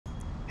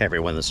Hey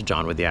everyone, this is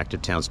John with the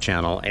Active Towns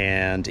channel,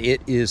 and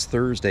it is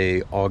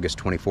Thursday, August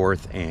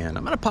 24th, and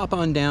I'm going to pop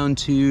on down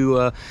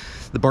to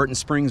the Barton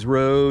Springs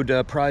Road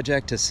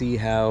project to see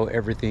how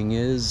everything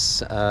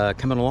is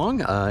coming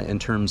along in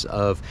terms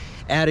of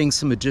adding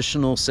some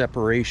additional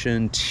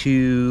separation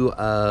to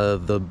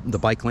the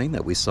bike lane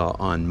that we saw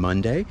on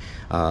Monday.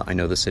 I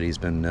know the city's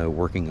been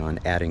working on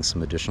adding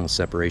some additional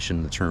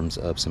separation in terms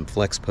of some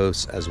flex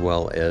posts as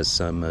well as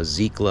some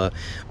Zicla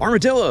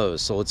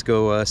armadillos. So let's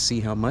go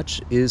see how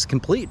much is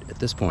complete at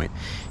this point.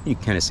 You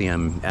can kind of see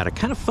I'm at a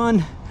kind of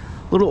fun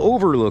little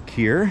overlook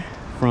here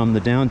from the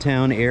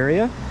downtown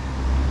area,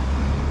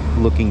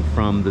 looking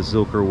from the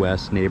Zilker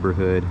West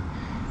neighborhood.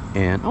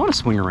 And I want to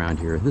swing around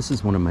here. This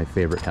is one of my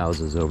favorite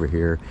houses over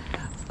here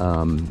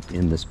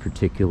in this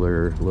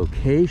particular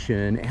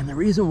location. And the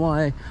reason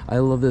why I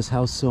love this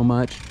house so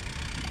much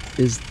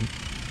is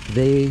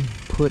they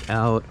put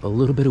out a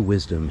little bit of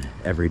wisdom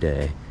every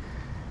day.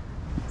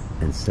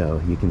 And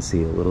so you can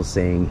see a little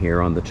saying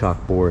here on the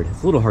chalkboard.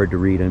 It's a little hard to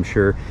read, I'm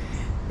sure.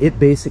 It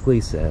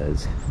basically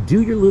says,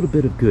 do your little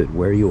bit of good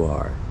where you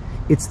are.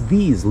 It's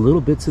these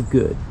little bits of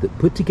good that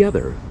put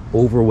together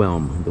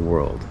overwhelm the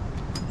world.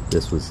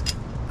 This was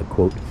a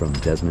quote from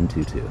Desmond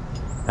Tutu.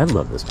 I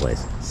love this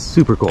place.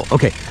 Super cool.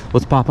 Okay,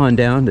 let's pop on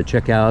down to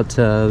check out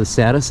the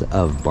status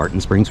of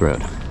Barton Springs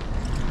Road.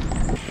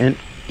 And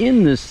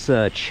in this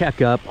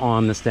checkup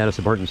on the status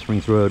of Barton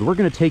Springs Road, we're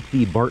going to take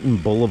the Barton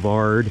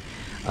Boulevard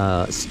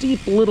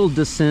steep little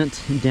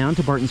descent down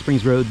to Barton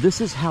Springs Road. This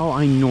is how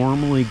I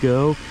normally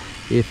go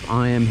if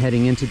I am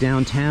heading into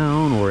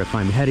downtown or if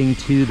I'm heading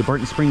to the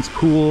Barton Springs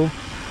Pool,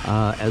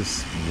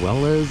 as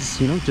well as,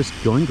 you know, just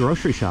going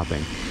grocery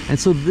shopping. And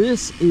so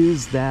this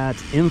is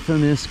that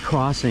infamous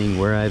crossing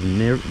where I've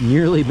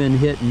nearly been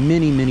hit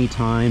many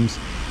times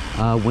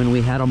when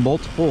we had a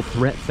multiple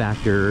threat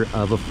factor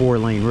of a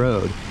 4-lane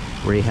road,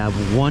 where you have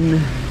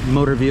one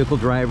motor vehicle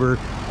driver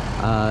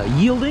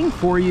yielding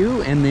for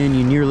you, and then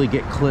you nearly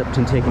get clipped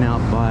and taken out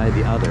by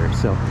the other.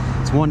 So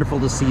it's wonderful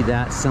to see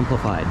that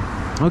simplified.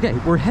 Okay,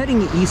 we're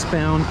heading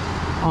eastbound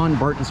on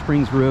Barton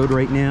Springs Road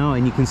right now,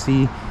 and you can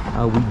see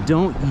we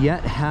don't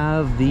yet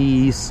have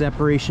the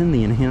separation,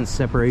 the enhanced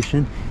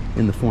separation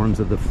in the forms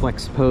of the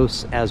flex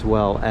posts as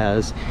well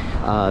as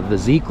the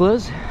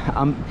Ziclas.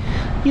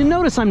 You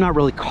notice I'm not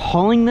really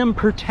calling them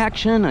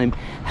protection. I'm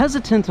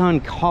hesitant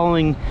on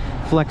calling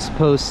flex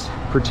posts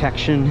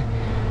protection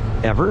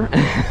ever,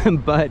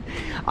 but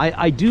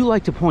I do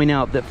like to point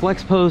out that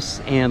flex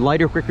posts and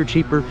lighter, quicker,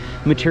 cheaper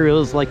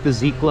materials like the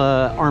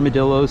Zicla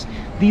armadillos,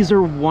 these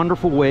are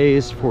wonderful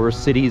ways for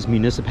cities,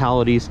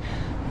 municipalities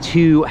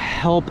to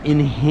help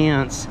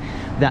enhance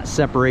that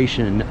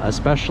separation,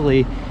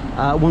 especially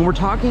when we're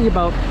talking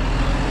about,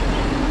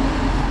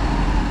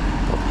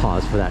 I'll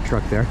pause for that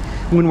truck there,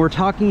 when we're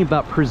talking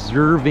about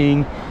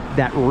preserving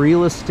that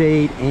real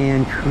estate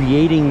and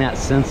creating that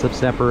sense of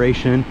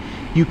separation.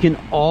 You can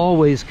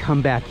always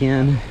come back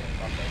in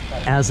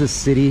as a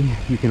city.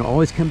 You can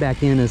always come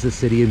back in as a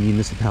city and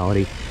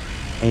municipality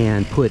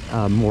and put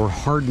more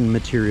hardened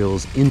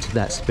materials into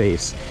that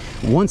space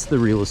once the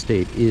real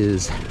estate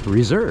is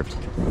reserved.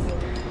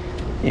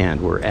 And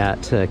we're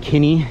at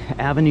Kinney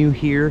Avenue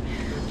here.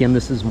 Again,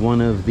 this is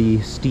one of the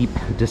steep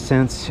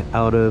descents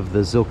out of the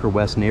Zilker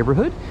West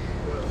neighborhood,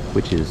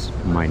 which is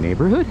my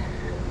neighborhood.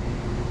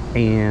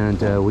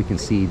 And we can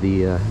see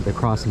the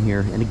crossing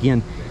here. And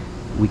again,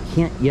 we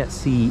can't yet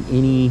see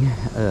any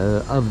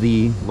of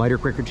the lighter,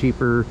 quicker,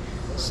 cheaper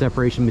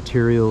separation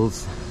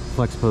materials,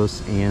 flex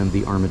posts, and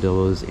the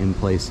armadillos in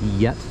place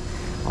yet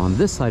on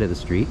this side of the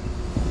street.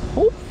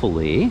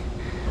 Hopefully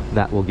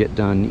that will get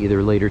done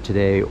either later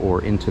today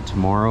or into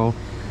tomorrow,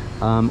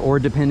 or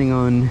depending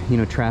on, you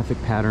know,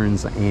 traffic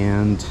patterns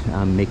and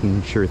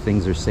making sure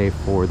things are safe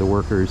for the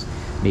workers,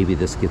 maybe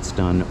this gets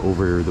done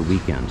over the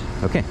weekend.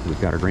 Okay, we've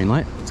got our green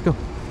light. Let's go.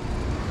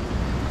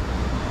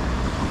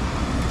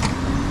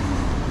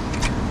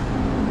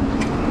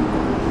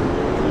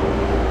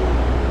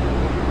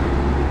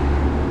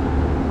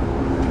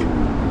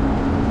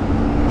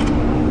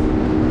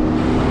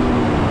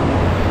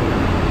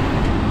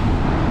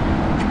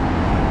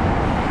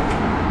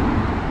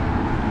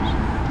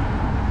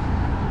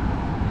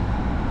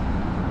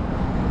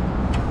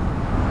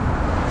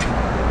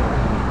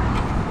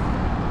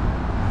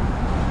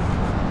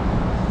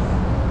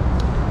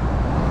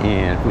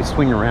 And if we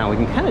swing around, we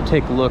can kind of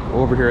take a look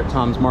over here at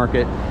Tom's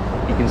Market.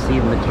 You can see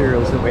the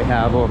materials that we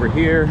have over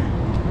here.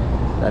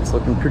 That's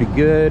looking pretty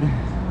good.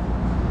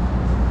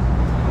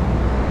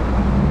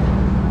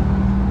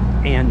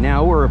 And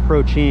now we're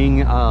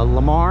approaching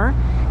Lamar.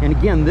 And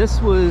again,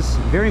 this was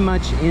very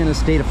much in a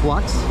state of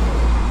flux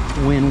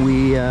when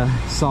we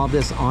saw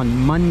this on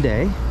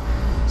Monday.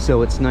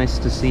 So it's nice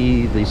to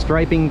see the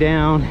striping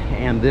down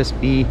and this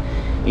be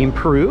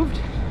improved.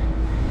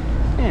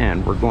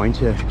 And we're going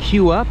to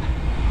queue up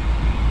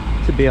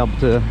to be able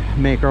to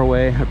make our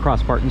way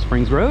across Barton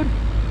Springs Road.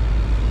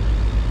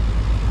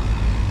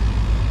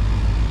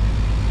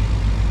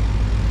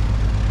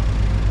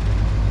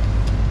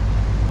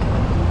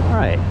 All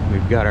right,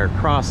 we've got our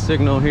cross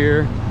signal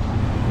here.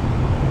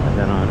 And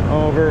then on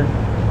over.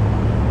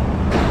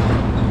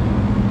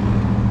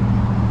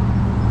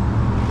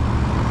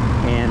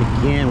 And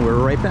again,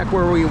 we're right back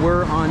where we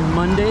were on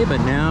Monday, but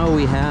now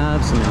we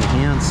have some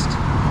enhanced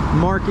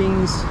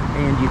markings,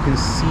 and you can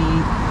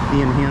see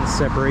the enhanced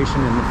separation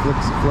in the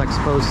flex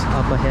posts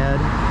up ahead.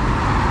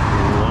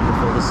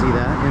 Wonderful to see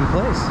that in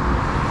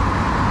place.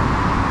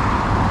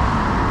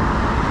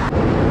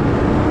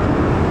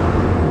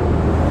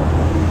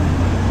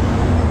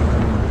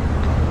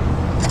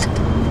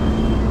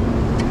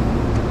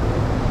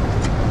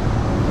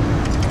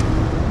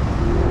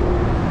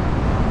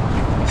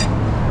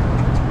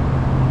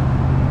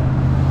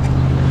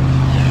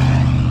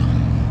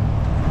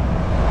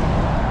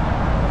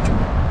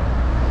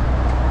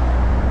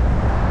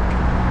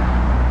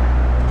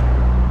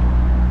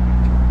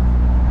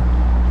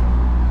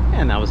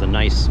 That was a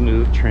nice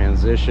smooth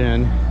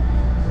transition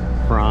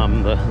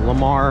from the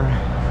Lamar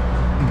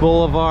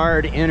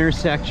Boulevard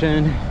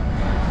intersection,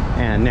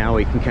 and now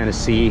we can kind of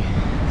see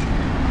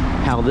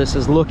how this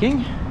is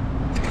looking.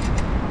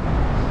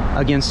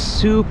 Again,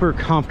 super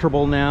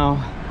comfortable now.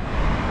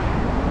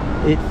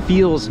 It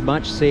feels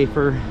much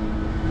safer,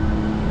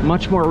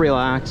 much more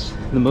relaxed.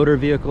 The motor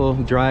vehicle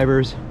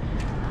drivers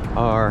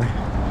are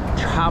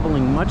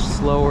traveling much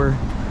slower.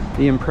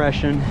 The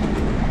impression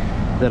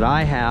that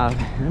I have,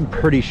 I'm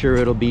pretty sure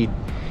it'll be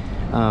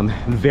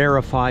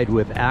verified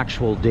with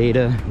actual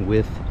data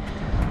with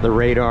the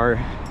radar.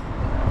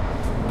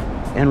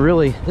 And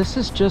really, this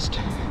is just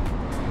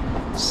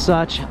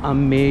such a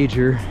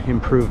major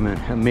improvement,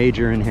 a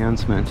major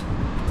enhancement.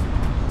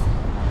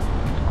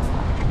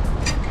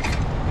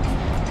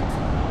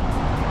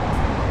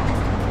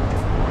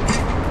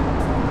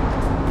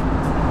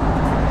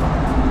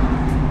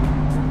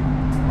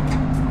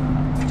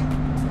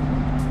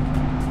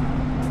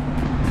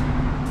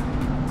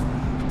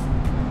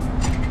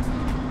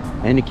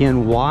 And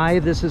again, why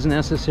this is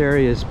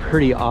necessary is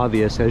pretty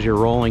obvious as you're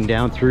rolling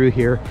down through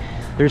here.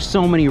 There's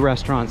so many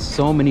restaurants,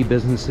 so many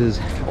businesses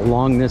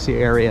along this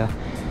area,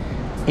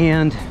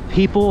 and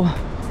people,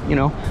 you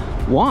know,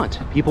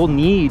 people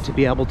need to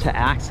be able to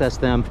access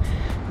them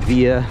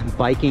via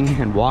biking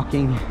and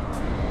walking,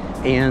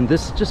 and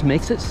this just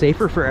makes it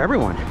safer for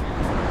everyone.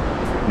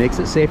 Makes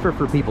it safer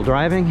for people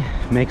driving,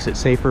 makes it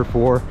safer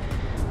for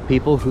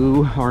people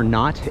who are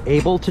not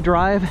able to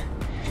drive.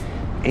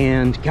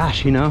 And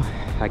gosh, you know,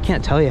 I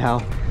can't tell you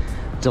how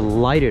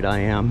delighted I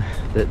am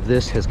that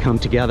this has come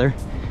together.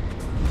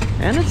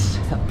 And it's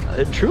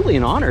truly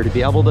an honor to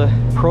be able to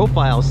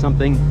profile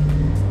something,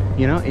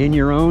 you know, in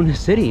your own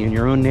city, in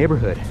your own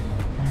neighborhood.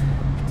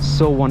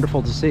 So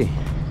wonderful to see.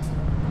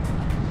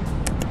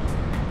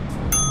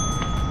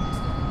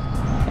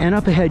 And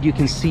up ahead you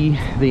can see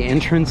the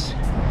entrance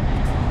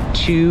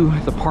to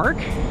the park,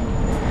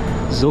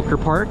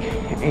 Zicla Park,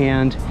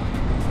 and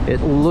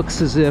it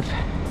looks as if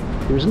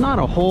there's not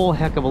a whole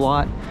heck of a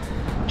lot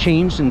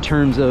changed in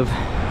terms of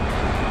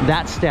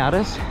that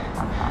status.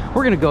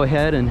 We're gonna go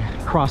ahead and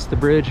cross the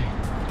bridge,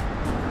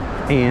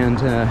 and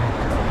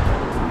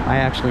I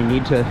actually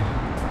need to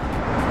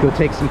go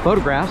take some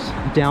photographs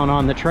down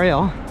on the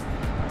trail.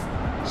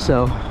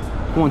 So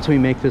once we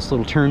make this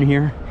little turn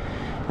here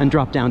and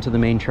drop down to the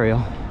main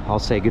trail, I'll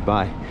say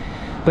goodbye.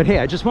 But hey,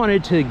 I just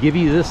wanted to give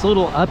you this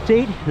little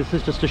update. This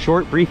is just a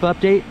short, brief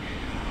update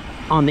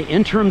on the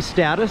interim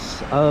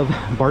status of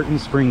Barton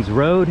Springs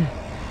Road.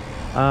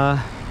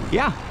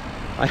 Yeah,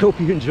 I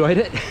hope you enjoyed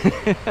it.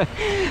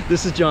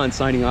 This is John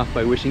signing off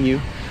by wishing you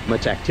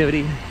much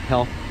activity,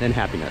 health, and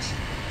happiness.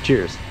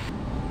 Cheers.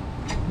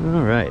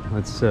 All right,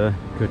 let's go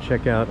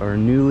check out our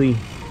newly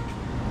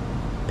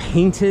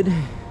painted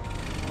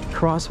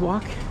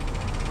crosswalk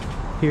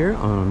here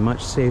on a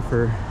much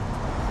safer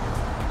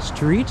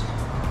street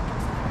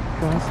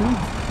crossing.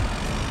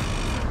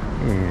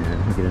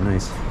 And we get a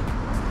nice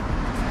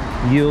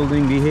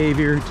yielding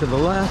behavior to the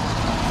left,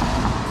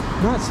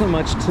 not so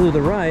much to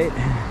the right,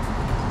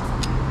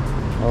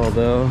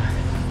 although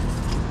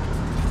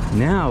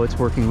now it's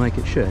working like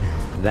it should.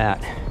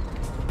 That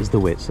is the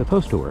way it's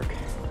supposed to work.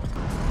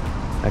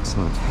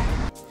 Excellent.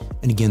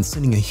 And again,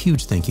 sending a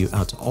huge thank you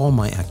out to all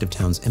my Active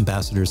Towns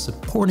ambassadors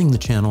supporting the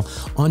channel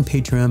on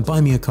Patreon,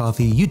 Buy Me a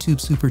Coffee, YouTube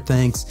Super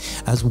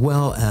Thanks, as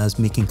well as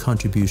making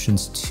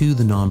contributions to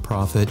the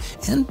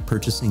nonprofit and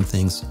purchasing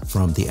things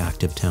from the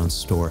Active Towns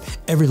store.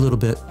 Every little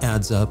bit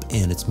adds up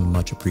and it's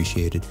much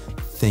appreciated.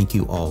 Thank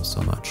you all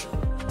so much.